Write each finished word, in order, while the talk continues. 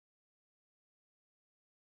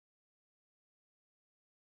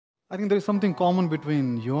I think there is something common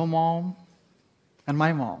between your mom and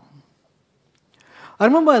my mom. I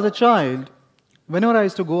remember as a child, whenever I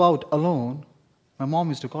used to go out alone, my mom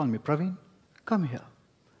used to call me, Praveen, come here.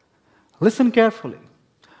 Listen carefully.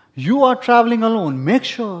 You are traveling alone. Make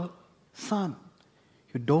sure, son,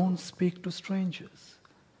 you don't speak to strangers.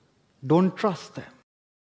 Don't trust them.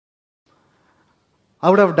 I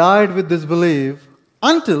would have died with this belief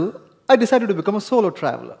until I decided to become a solo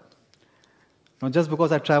traveler. Now, just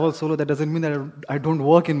because I travel solo, that doesn't mean that I don't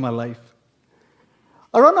work in my life.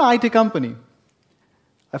 I run an IT company.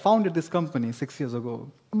 I founded this company 6 years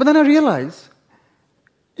ago. But then I realized,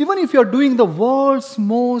 even if you're doing the world's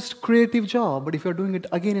most creative job, but if you're doing it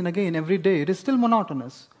again and again every day, it is still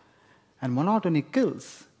monotonous. And monotony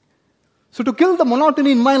kills. So to kill the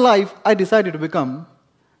monotony in my life, I decided to become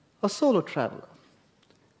a solo traveler.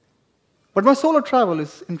 But my solo travel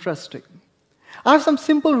is interesting. I have some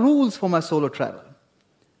simple rules for my solo travel.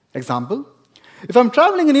 Example, if I'm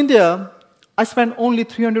traveling in India, I spend only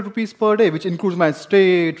 300 rupees per day, which includes my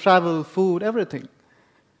stay, travel, food, everything.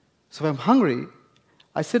 So if I'm hungry,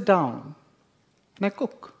 I sit down and I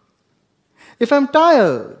cook. If I'm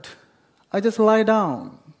tired, I just lie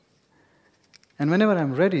down. And whenever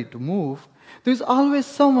I'm ready to move, there's always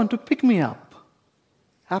someone to pick me up.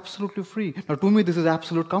 Absolutely free. Now, to me, this is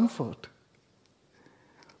absolute comfort.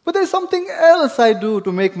 But there's something else I do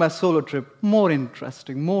to make my solo trip more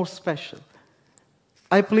interesting, more special.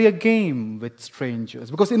 I play a game with strangers.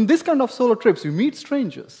 Because in this kind of solo trips, you meet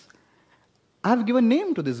strangers. I have given a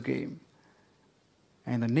name to this game.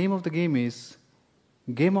 And the name of the game is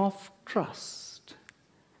Game of Trust.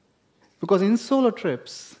 Because in solo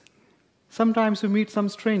trips, sometimes you meet some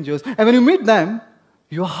strangers. And when you meet them,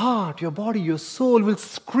 your heart, your body, your soul will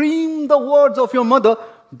scream the words of your mother,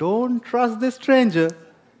 don't trust this stranger.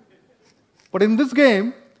 But in this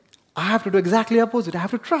game, I have to do exactly opposite. I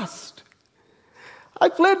have to trust. I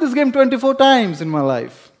played this game 24 times in my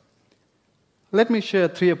life. Let me share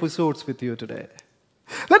 3 episodes with you today.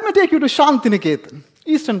 Let me take you to Shantiniketan,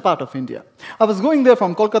 eastern part of India. I was going there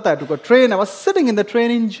from Kolkata. I took a train. I was sitting in the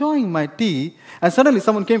train enjoying my tea. And suddenly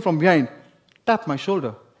someone came from behind, tapped my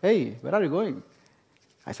shoulder. Hey, where are you going?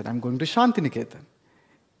 I said, I'm going to Shantiniketan.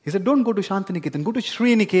 He said, don't go to Shantiniketan, go to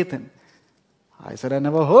Sriniketan. I said, I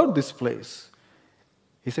never heard this place.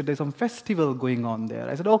 He said, there's some festival going on there.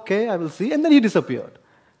 I said, okay, I will see. And then he disappeared.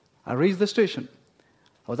 I reached the station.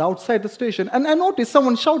 I was outside the station, and I noticed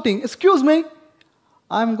someone shouting, excuse me,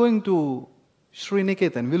 I'm going to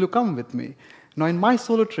Sriniketan. Will you come with me? Now, in my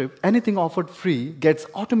solo trip, anything offered free gets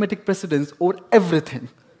automatic precedence over everything.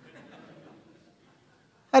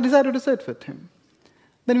 I decided to sit with him.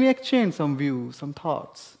 Then we exchanged some views, some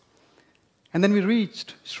thoughts. And then we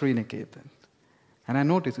reached Sriniketan. And I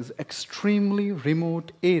noticed it's an extremely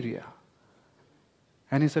remote area.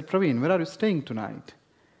 And he said, Praveen, where are you staying tonight?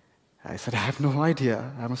 I said, I have no idea.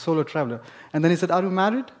 I'm a solo traveler. And then he said, are you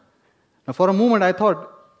married? Now, for a moment, I thought,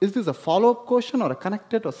 is this a follow-up question or a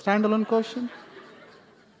connected or standalone question?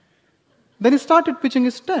 Then he started pitching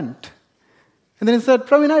his tent. And then he said,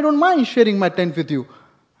 Praveen, I don't mind sharing my tent with you.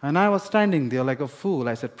 And I was standing there like a fool.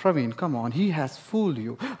 I said, Praveen, come on, he has fooled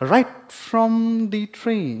you. Right from the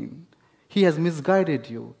train, he has misguided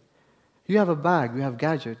you. You have a bag, you have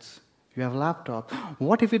gadgets, you have a laptop.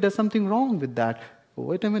 What if he does something wrong with that? Oh,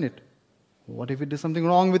 wait a minute. What if he does something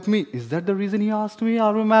wrong with me? Is that the reason he asked me,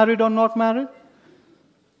 are we married or not married?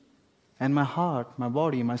 And my heart, my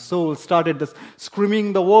body, my soul started this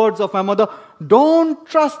screaming the words of my mother, don't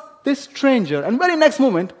trust this stranger. And very next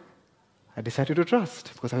moment, I decided to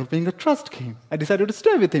trust because I was playing a trust game. I decided to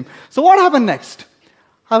stay with him. So what happened next?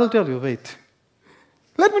 I will tell you, wait.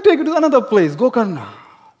 Let me take you to another place, Gokarna,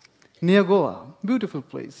 near Goa. Beautiful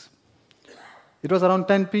place. It was around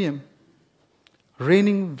 10 p.m.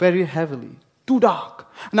 Raining very heavily, too dark.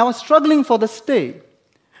 And I was struggling for the stay.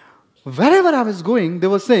 Wherever I was going, they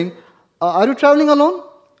were saying, are you traveling alone?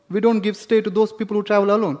 We don't give stay to those people who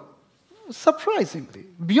travel alone. Surprisingly,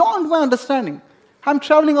 beyond my understanding. I'm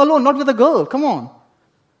traveling alone, not with a girl. Come on.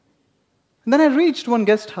 And then I reached one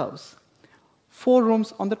guest house. 4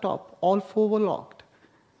 rooms on the top. All 4 were locked.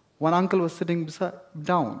 One uncle was sitting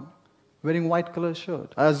down, wearing white color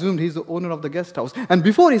shirt. I assumed he's the owner of the guest house. And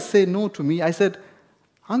before he said no to me, I said,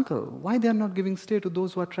 Uncle, why they are not giving stay to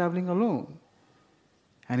those who are traveling alone?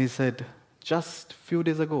 And he said, just a few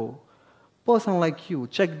days ago, a person like you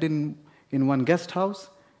checked in one guest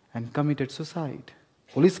house and committed suicide.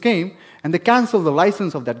 Police came and they canceled the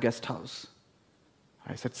license of that guest house.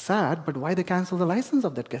 I said, sad, but why they cancel the license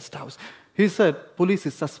of that guest house? He said, police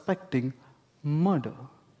is suspecting murder.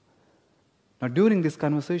 Now, during this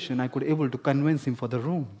conversation, I could able to convince him for the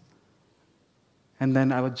room. And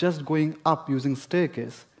then I was just going up using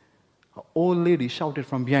staircase. An old lady shouted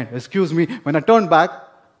from behind, "Excuse me." When I turned back,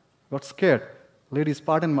 I got scared. Ladies,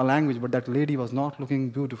 pardon my language, but that lady was not looking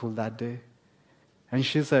beautiful that day. And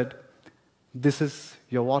she said, "This is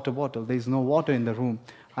your water bottle. There is no water in the room."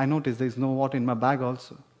 I noticed there is no water in my bag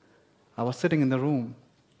also. I was sitting in the room.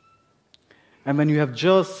 And when you have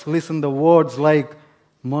just listened the words like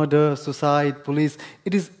murder, suicide, police,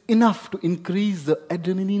 it is enough to increase the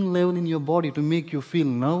adrenaline level in your body to make you feel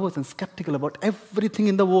nervous and skeptical about everything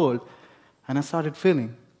in the world. And I started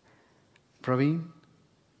feeling, Praveen,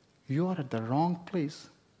 you are at the wrong place,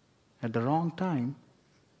 at the wrong time,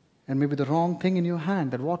 and maybe the wrong thing in your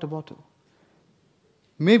hand, that water bottle.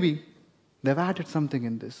 Maybe they've added something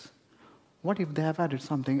in this. What if they have added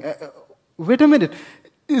something? Wait a minute.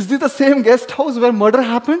 Is this the same guest house where murder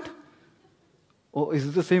happened? Or is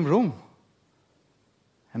it the same room?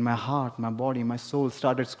 And my heart, my body, my soul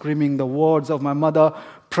started screaming the words of my mother,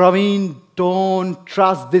 Praveen, don't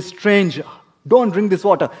trust this stranger. Don't drink this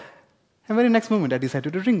water. And very next moment, I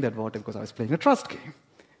decided to drink that water because I was playing a trust game.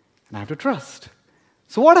 And I have to trust.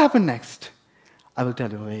 So what happened next? I will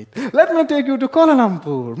tell you, wait. Let me take you to Kuala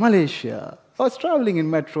Lumpur, Malaysia. I was traveling in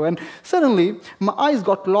metro and suddenly my eyes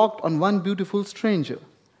got locked on one beautiful stranger.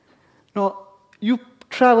 Now, you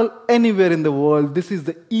travel anywhere in the world, this is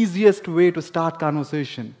the easiest way to start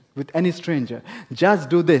conversation with any stranger. Just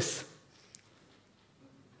do this.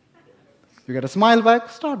 You get a smile back,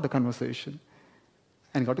 start the conversation.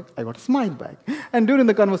 And I got a smile back. And during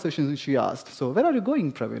the conversation, she asked, "So where are you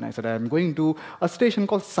going, Praveen?" I said, "I'm going to a station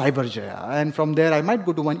called Cyberjaya. And from there, I might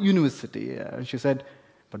go to one university." And she said,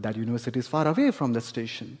 "But that university is far away from the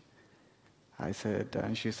station." I said,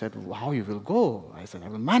 and she said, "How you will go?" I said, "I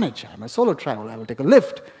will manage. I'm a solo traveler. I will take a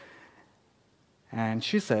lift." And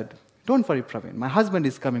she said, "Don't worry, Praveen. My husband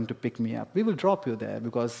is coming to pick me up. We will drop you there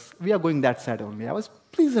because we are going that side only." I was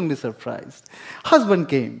pleasantly surprised. Husband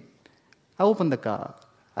came. I opened the car.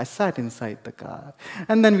 I sat inside the car.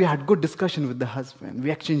 And then we had good discussion with the husband. We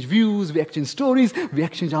exchanged views, we exchanged stories, we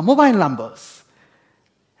exchanged our mobile numbers.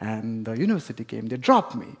 And the university came. They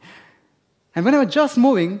dropped me. And when I was just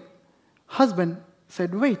moving, husband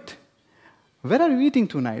said, "Wait, where are you eating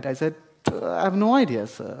tonight?" I said, "I have no idea,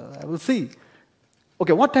 sir. I will see."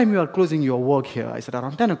 "Okay, what time you are closing your work here?" I said,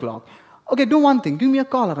 "Around 10 o'clock. "Okay, do one thing. Give me a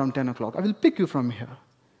call around 10 o'clock. I will pick you from here."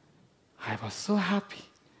 I was so happy.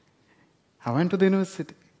 I went to the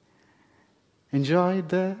university, enjoyed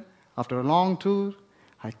there. After a long tour,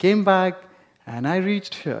 I came back and I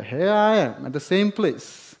reached here. Here I am at the same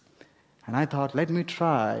place. And I thought, let me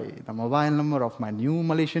try the mobile number of my new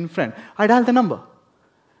Malaysian friend. I dialed the number.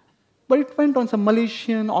 But it went on some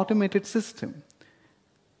Malaysian automated system.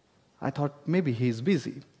 I thought maybe he's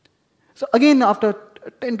busy. So again, after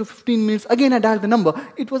 10 to 15 minutes, again I dialed the number.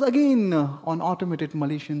 It was again on automated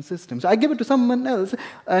Malaysian system. So I gave it to someone else,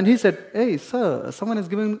 and he said, "Hey, sir, someone has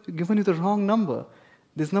given you the wrong number.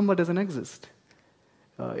 This number doesn't exist."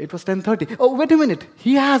 It was 10:30. "Oh, wait a minute.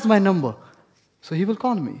 He has my number. So he will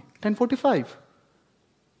call me. 10:45,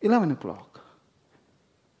 11 o'clock.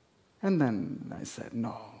 And then I said,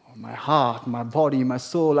 no. My heart, my body, my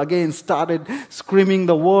soul again started screaming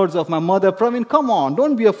the words of my mother, "Praveen, come on,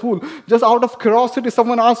 don't be a fool. Just out of curiosity,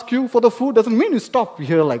 someone asks you for the food, doesn't mean you stop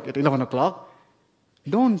here like at 11 o'clock.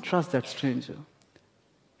 Don't trust that stranger.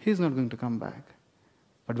 He's not going to come back."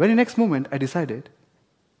 But very next moment, I decided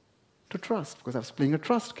to trust because I was playing a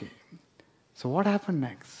trust game. So what happened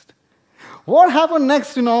next? What happened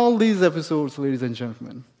next in all these episodes, ladies and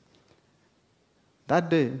gentlemen? That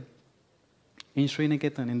day, in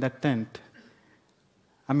Srinaketan, in that tent,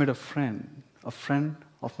 I met a friend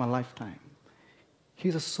of my lifetime.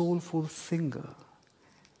 He's a soulful singer.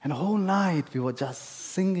 And the whole night we were just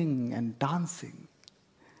singing and dancing.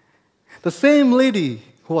 The same lady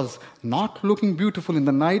who was not looking beautiful in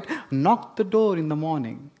the night knocked the door in the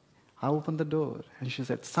morning. I opened the door and she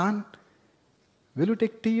said, "Son, will you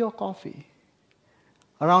take tea or coffee?"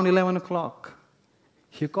 Around 11 o'clock,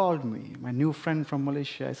 he called me, my new friend from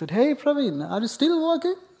Malaysia. I said, "Hey, Praveen, are you still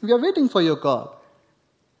working? We are waiting for your call."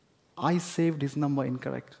 I saved his number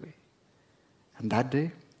incorrectly. And that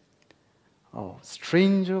day, a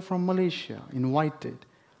stranger from Malaysia invited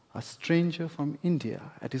a stranger from India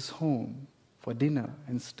at his home for dinner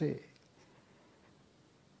and stay.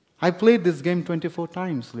 I played this game 24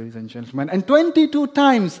 times, ladies and gentlemen, and 22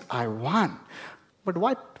 times I won. But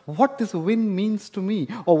what this win means to me,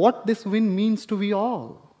 or what this win means to we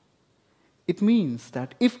all, it means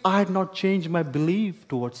that if I had not changed my belief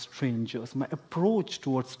towards strangers, my approach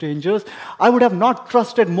towards strangers, I would have not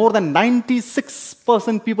trusted more than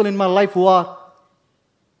 96% people in my life who are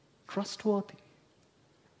trustworthy.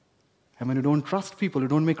 And when you don't trust people, you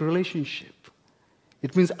don't make a relationship.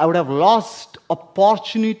 It means I would have lost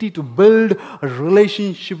opportunity to build a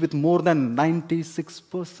relationship with more than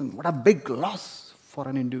 96%. What a big loss for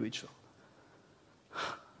an individual.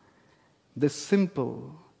 This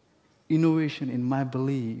simple innovation in my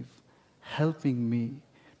belief helping me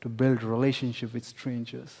to build relationship with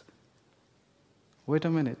strangers. Wait a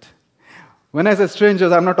minute. When I say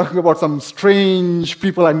strangers, I'm not talking about some strange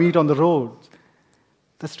people I meet on the road.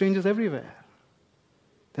 There's strangers everywhere.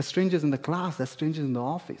 There's strangers in the class. There's strangers in the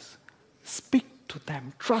office. Speak to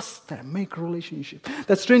them. Trust them. Make a relationship.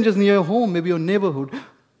 There's strangers near your home, maybe your neighborhood.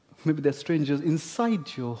 Maybe there's strangers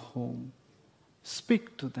inside your home.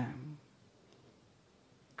 Speak to them.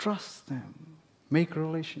 Trust them. Make a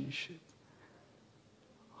relationship.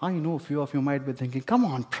 I know a few of you might be thinking, come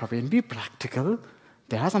on, Praveen, be practical.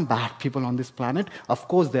 There are some bad people on this planet. Of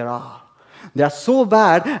course there are. They are so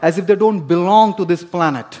bad as if they don't belong to this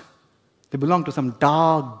planet. They belong to some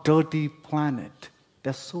dark, dirty planet.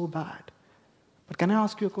 They're so bad. But can I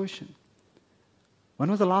ask you a question? When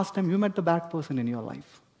was the last time you met the bad person in your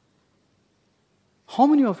life? How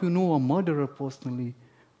many of you know a murderer personally,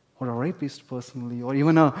 or a rapist personally, or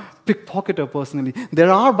even a pickpocketer personally? There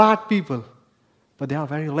are bad people, but they are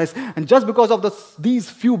very less. And just because of these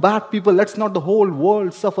few bad people, let's not the whole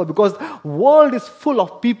world suffer, because the world is full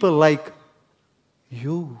of people like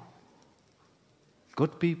you.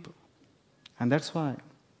 Good people. And that's why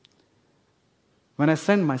when I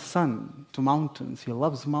send my son to mountains, he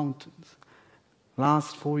loves mountains.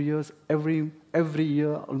 Last 4 years, every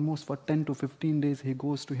year, almost for 10 to 15 days, he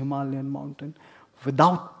goes to Himalayan mountain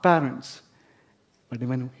without parents. But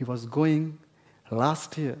when he was going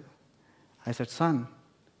last year, I said, son,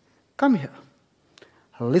 come here.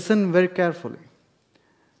 Listen very carefully.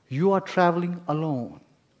 You are traveling alone.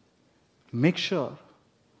 Make sure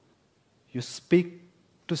you speak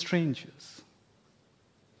to strangers.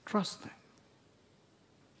 Trust them.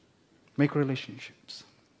 Make relationships.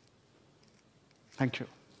 Thank you.